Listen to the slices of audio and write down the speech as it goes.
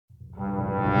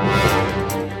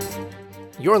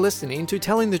You're listening to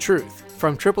Telling the Truth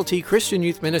from Triple T Christian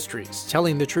Youth Ministries,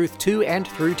 telling the truth to and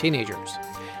through teenagers.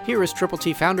 Here is Triple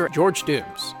T founder George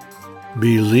Dooms.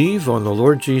 Believe on the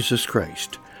Lord Jesus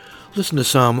Christ. Listen to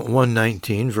Psalm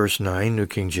 119, verse 9, New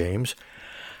King James.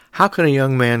 How can a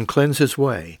young man cleanse his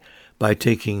way? By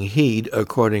taking heed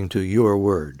according to your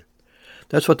word.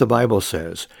 That's what the Bible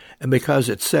says, and because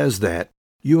it says that,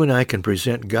 you and I can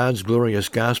present God's glorious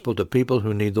gospel to people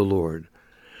who need the Lord.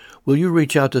 Will you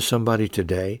reach out to somebody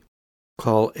today?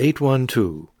 Call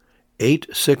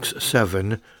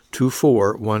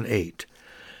 812-867-2418.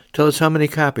 Tell us how many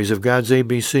copies of God's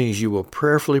ABCs you will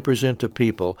prayerfully present to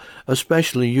people,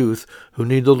 especially youth, who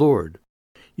need the Lord.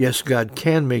 Yes, God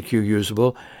can make you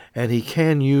usable, and He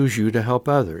can use you to help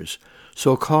others.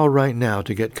 So call right now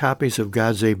to get copies of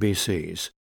God's ABCs.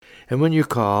 And when you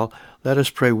call, let us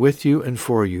pray with you and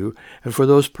for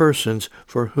those persons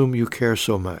for whom you care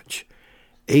so much.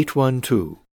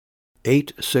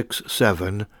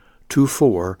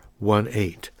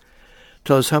 812-867-2418.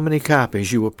 Tell us how many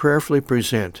copies you will prayerfully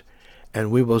present,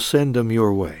 and we will send them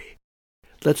your way.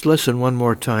 Let's listen one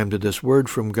more time to this word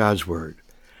from God's Word.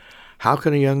 How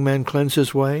can a young man cleanse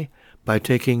his way? By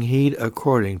taking heed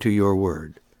according to your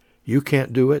word. You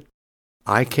can't do it.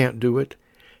 I can't do it.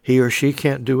 He or she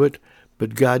can't do it,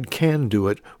 but God can do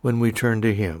it when we turn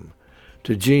to Him,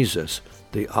 to Jesus,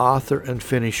 the author and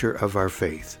finisher of our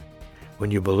faith.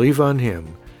 When you believe on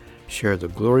Him, share the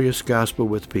glorious gospel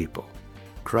with people.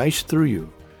 Christ through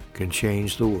you can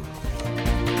change the world.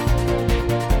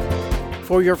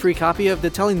 For your free copy of the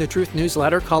Telling the Truth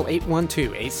newsletter, call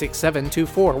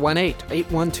 812-867-2418,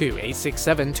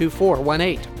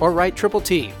 812-867-2418, or write Triple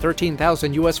T,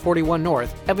 13,000 U.S. 41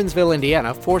 North, Evansville,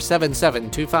 Indiana,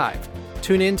 47725.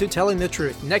 Tune in to Telling the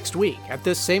Truth next week at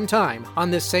this same time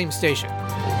on this same station.